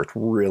thing worked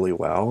really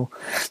well.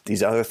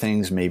 These other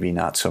things, maybe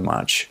not so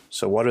much.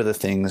 So what are the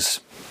things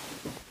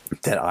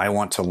that I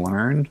want to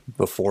learn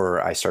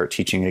before I start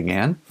teaching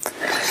again,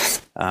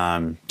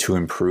 to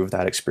improve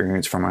that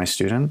experience for my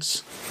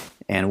students?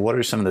 And what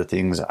are some of the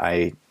things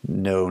I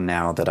know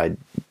now that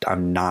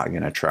I'm not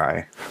going to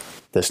try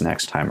this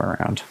next time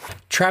around?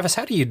 Travis,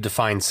 how do you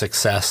define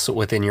success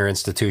within your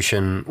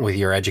institution with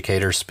your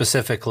educators,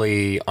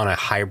 specifically on a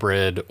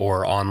hybrid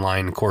or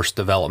online course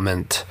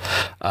development,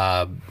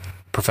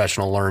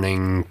 professional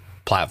learning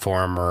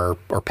platform or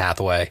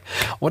pathway?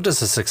 What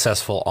does a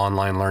successful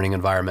online learning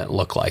environment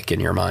look like in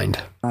your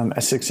mind?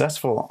 A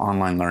successful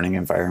online learning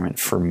environment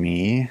for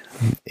me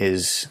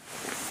is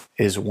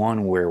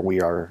one where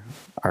we are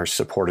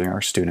supporting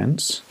our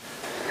students.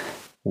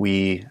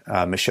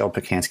 Michelle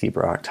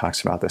Pacansky-Brock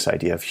talks about this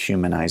idea of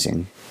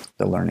humanizing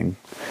the learning,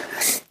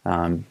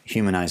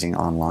 humanizing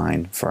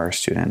online for our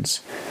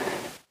students.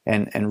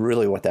 And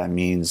really what that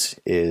means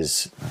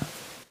is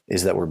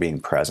that we're being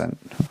present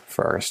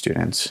for our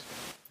students.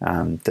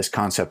 This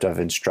concept of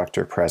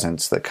instructor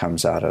presence that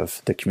comes out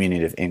of the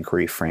community of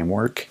inquiry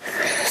framework,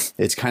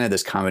 it's kind of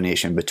this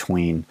combination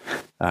between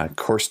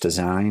course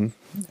design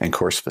and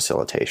course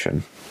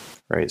facilitation,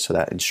 right? So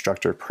that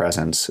instructor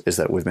presence is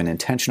that we've been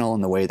intentional in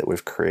the way that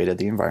we've created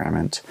the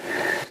environment,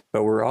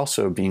 but we're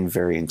also being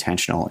very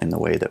intentional in the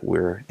way that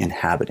we're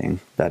inhabiting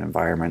that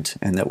environment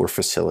and that we're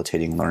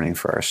facilitating learning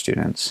for our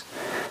students.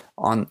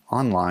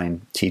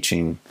 Online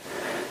teaching,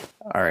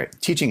 all right,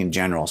 teaching in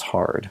general is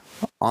hard.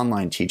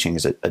 Online teaching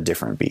is a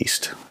different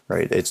beast,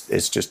 right?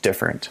 It's just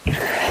different.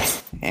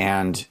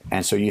 And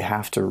so you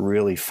have to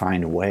really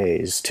find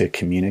ways to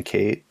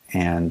communicate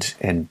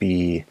and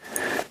be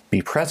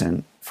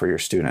present for your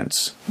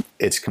students.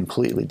 It's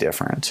completely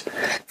different.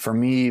 For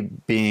me,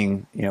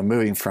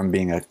 moving from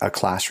being a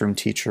classroom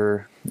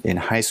teacher in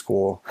high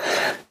school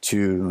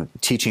to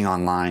teaching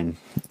online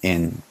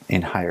in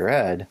higher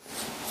ed,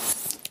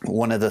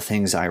 one of the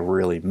things I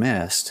really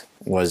missed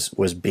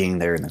was being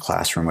there in the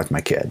classroom with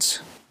my kids,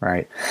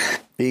 right?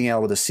 Being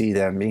able to see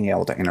them, being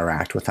able to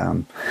interact with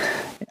them.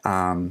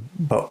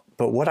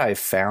 But what I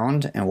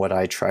found and what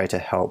I try to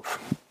help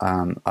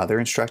other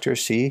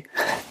instructors see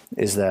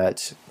is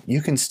that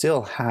you can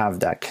still have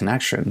that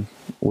connection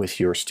with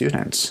your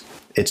students.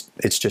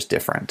 It's just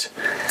different.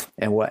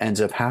 And what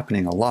ends up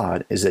happening a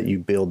lot is that you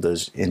build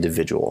those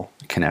individual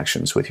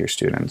connections with your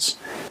students,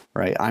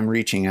 right? I'm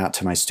reaching out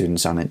to my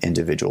students on an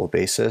individual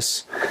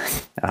basis,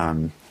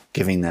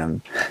 giving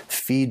them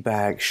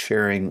feedback,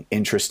 sharing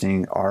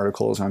interesting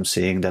articles I'm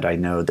seeing that I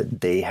know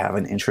that they have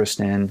an interest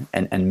in,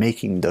 and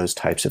making those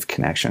types of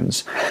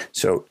connections.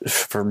 So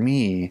for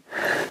me,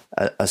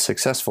 a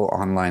successful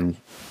online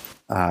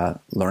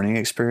learning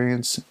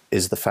experience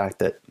is the fact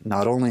that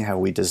not only have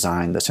we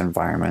designed this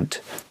environment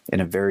in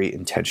a very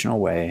intentional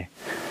way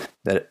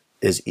that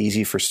is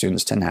easy for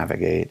students to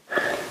navigate,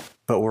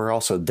 but we're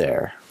also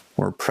there.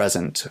 We're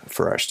present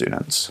for our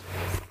students.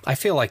 I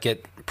feel like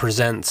it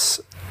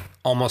presents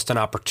almost an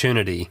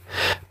opportunity,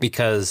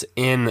 because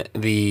in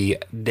the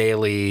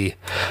daily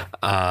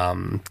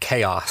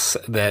chaos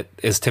that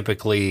is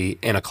typically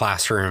in a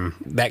classroom,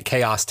 that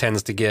chaos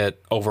tends to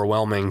get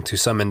overwhelming to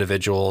some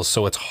individuals.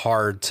 So it's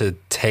hard to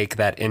take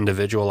that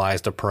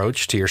individualized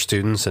approach to your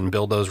students and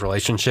build those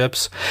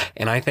relationships.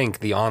 And I think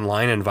the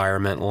online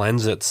environment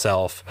lends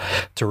itself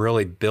to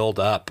really build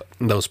up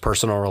those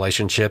personal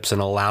relationships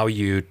and allow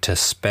you to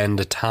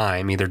spend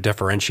time either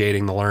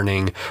differentiating the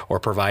learning or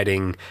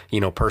providing,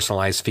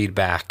 personalized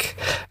feedback.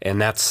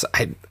 And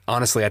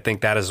honestly, I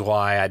think that is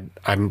why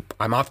I'm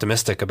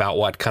optimistic about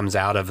what comes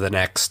out of the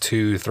next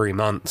 2-3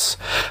 months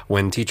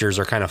when teachers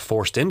are kind of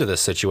forced into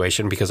this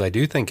situation, because I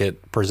do think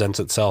it presents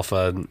itself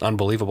an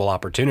unbelievable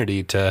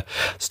opportunity to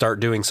start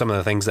doing some of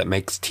the things that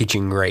makes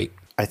teaching great.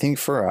 I think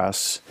for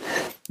us,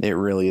 it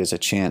really is a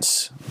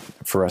chance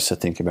for us to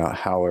think about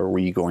how are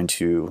we going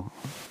to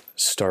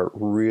start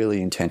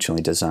really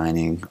intentionally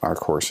designing our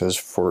courses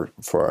for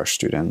our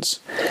students.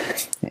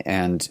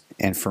 And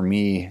for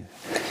me,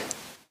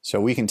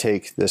 so we can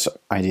take this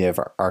idea of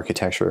our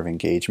architecture of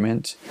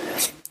engagement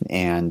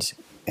and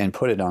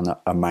put it on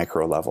a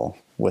micro level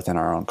within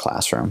our own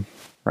classroom,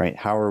 right?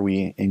 How are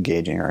we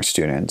engaging our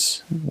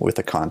students with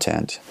the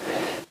content?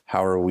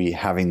 How are we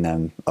having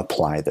them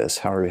apply this?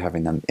 How are we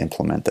having them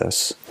implement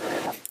this?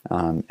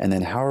 And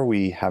then how are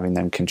we having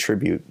them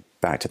contribute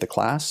back to the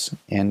class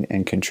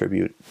and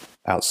contribute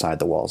outside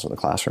the walls of the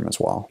classroom as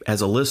well?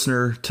 As a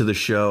listener to the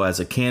show,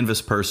 as a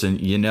Canvas person,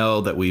 you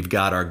know that we've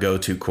got our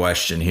go-to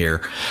question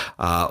here.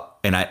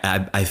 And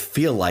I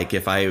feel like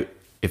if I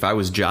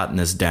was jotting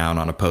this down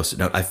on a Post-it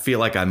note, I feel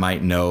like I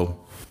might know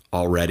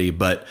already,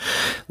 but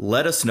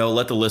let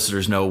the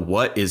listeners know,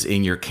 what is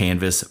in your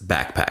Canvas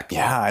backpack?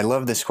 Yeah, I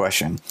love this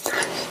question.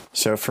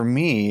 So for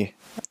me,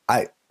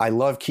 I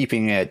love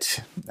keeping it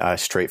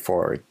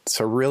straightforward.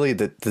 So really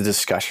the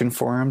discussion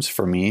forums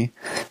for me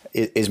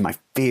is my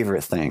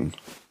favorite thing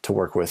to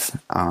work with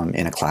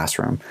in a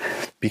classroom,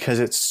 because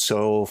it's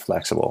so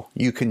flexible.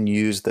 You can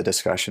use the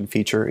discussion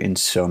feature in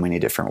so many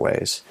different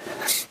ways.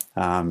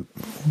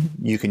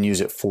 You can use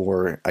it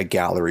for a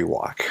gallery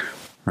walk,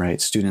 right?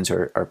 Students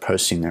are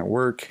posting their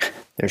work,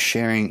 they're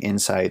sharing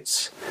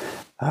insights.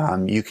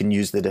 You can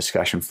use the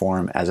discussion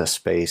forum as a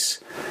space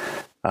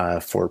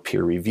for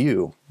peer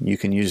review. You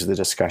can use the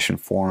discussion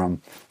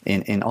forum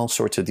in all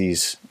sorts of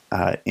these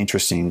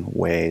interesting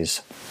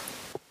ways.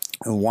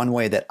 One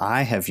way that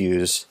I have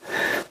used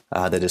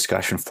the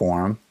discussion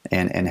forum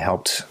and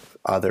helped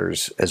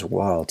others as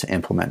well to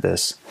implement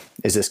this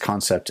is this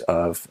concept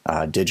of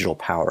digital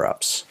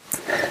power-ups.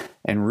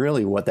 And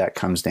really what that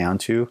comes down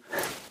to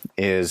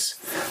is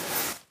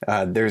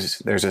there's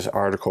this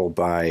article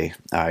by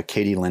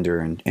Katie Linder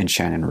and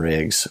Shannon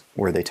Riggs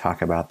where they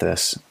talk about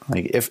this.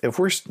 Like if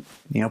we're,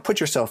 put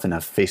yourself in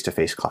a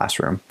face-to-face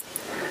classroom.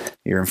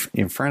 You're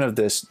in front of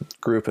this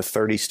group of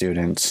 30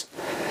 students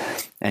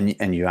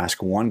and you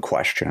ask one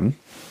question.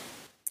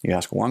 You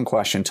ask one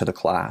question to the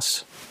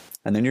class,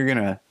 and then you're going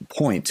to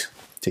point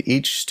to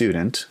each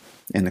student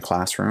in the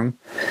classroom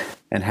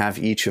and have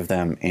each of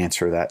them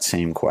answer that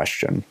same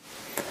question.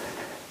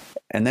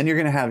 And then you're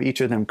going to have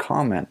each of them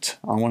comment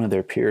on one of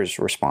their peers'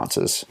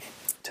 responses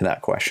to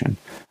that question.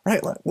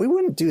 Right? We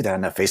wouldn't do that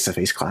in a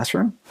face-to-face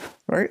classroom,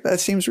 right? That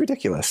seems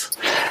ridiculous.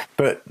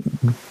 But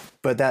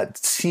that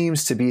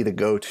seems to be the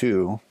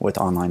go-to with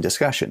online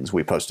discussions.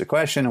 We post a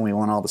question and we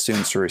want all the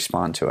students to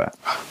respond to it.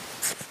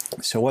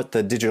 So what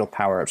the digital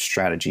power-up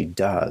strategy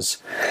does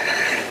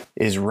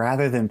is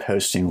rather than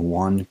posting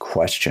one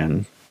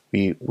question,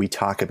 we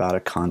talk about a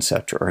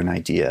concept or an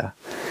idea,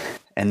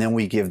 and then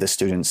we give the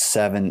students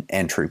 7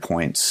 entry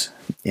points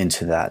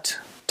into that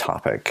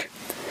topic.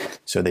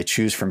 So they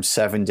choose from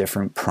 7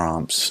 different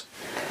prompts,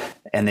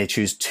 and they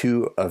choose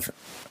 2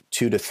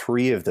 to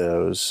 3 of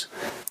those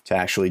to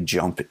actually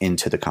jump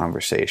into the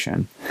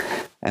conversation.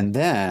 And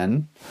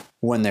then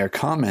when they're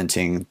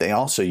commenting, they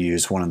also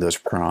use one of those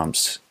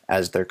prompts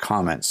as their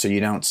comment. So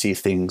you don't see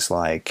things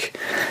like,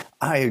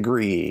 I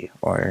agree,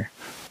 or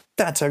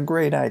that's a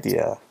great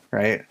idea,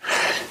 right?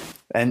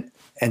 And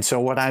so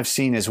what I've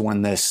seen is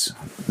when this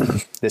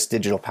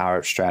digital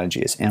power-up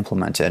strategy is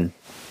implemented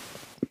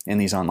in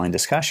these online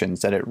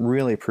discussions, that it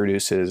really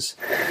produces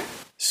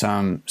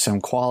some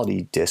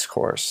quality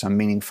discourse, some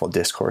meaningful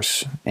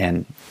discourse,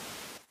 and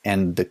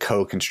the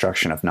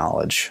co-construction of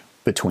knowledge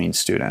between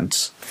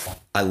students.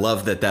 I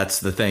love that that's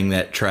the thing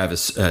that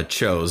Travis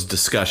chose,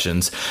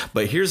 discussions.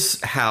 But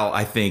here's how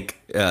I think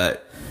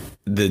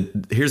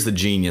here's the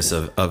genius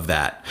of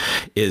that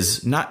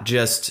is not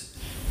just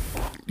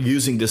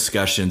using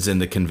discussions in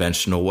the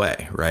conventional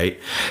way, right?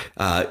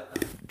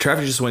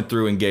 Travis just went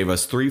through and gave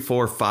us 3,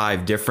 4,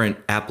 5 different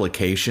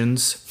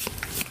applications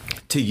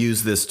to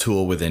use this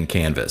tool within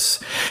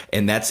Canvas.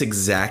 And that's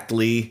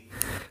exactly,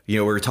 we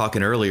were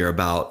talking earlier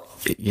about,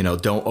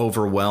 don't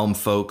overwhelm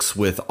folks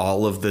with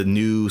all of the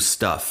new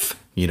stuff.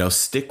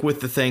 Stick with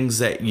the things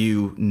that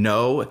you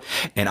know.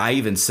 And I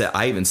even sent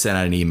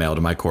out an email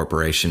to my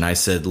corporation. I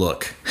said,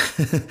 look,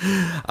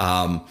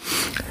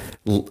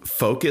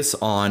 focus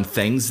on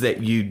things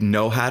that you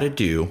know how to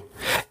do,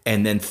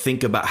 and then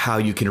think about how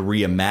you can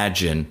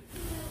reimagine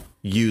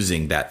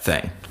using that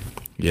thing.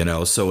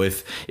 So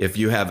if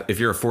you're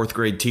a 4th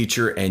grade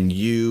teacher and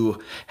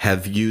you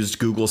have used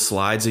Google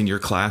Slides in your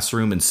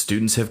classroom and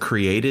students have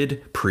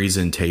created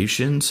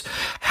presentations,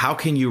 how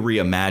can you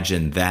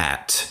reimagine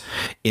that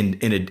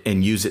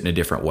and use it in a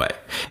different way?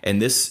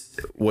 And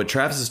what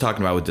Travis is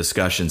talking about with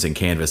discussions in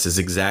Canvas is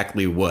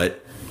exactly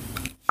what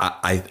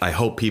I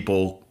hope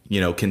people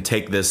can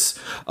take this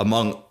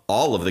among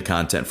all of the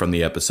content from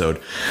the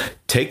episode,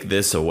 take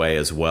this away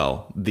as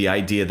well. The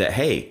idea that,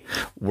 hey,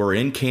 we're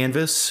in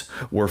Canvas,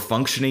 we're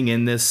functioning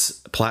in this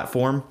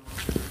platform.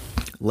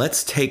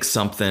 Let's take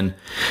something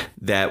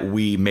that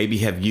we maybe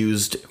have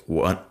used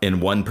in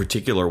one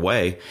particular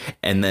way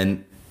and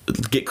then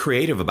get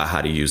creative about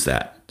how to use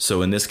that.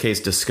 So in this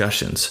case,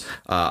 discussions.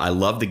 I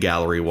love the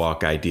gallery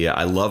walk idea.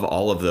 I love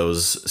all of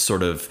those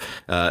sort of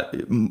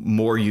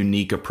more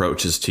unique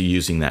approaches to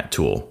using that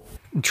tool.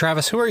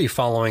 Travis, who are you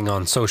following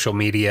on social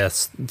media?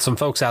 Some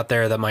folks out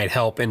there that might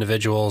help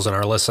individuals and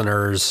our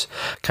listeners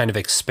kind of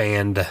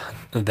expand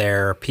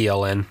their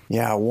PLN.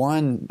 Yeah,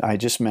 one I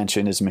just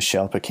mentioned is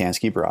Michelle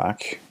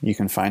Pacansky-Brock. You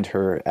can find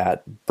her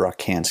at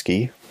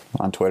Brokansky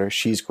on Twitter.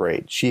 She's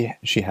great. She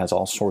has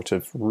all sorts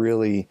of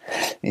really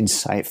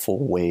insightful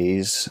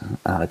ways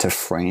to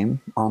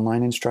frame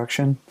online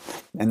instruction.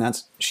 And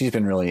she's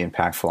been really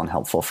impactful and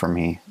helpful for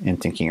me in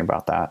thinking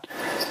about that.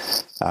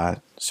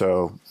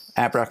 So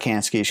at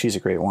Brokansky, she's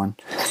a great one.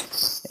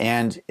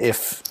 And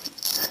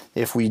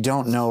if we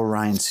don't know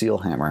Ryan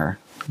Sealhammer,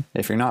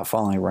 if you're not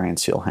following Ryan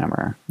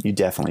Sealhammer, you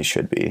definitely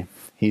should be.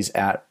 He's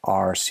at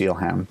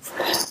rsealham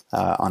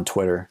on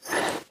Twitter.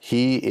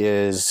 He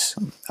is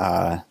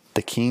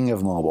the king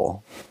of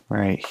mobile,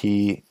 right?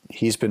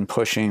 He's been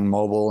pushing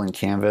mobile and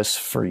Canvas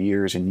for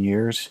years and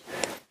years.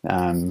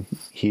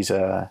 He's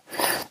a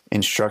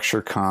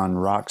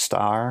InstructureCon rock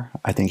star.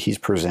 I think he's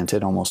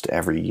presented almost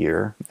every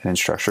year at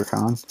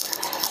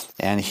InstructureCon.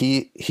 And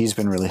he's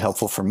been really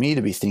helpful for me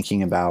to be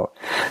thinking about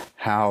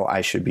how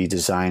I should be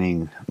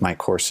designing my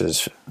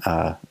courses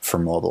for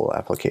mobile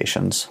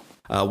applications.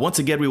 Once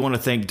again, we want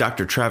to thank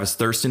Dr. Travis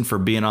Thurston for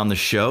being on the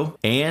show.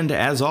 And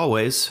as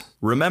always,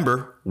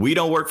 remember, we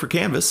don't work for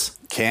Canvas.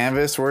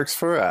 Canvas works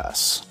for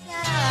us.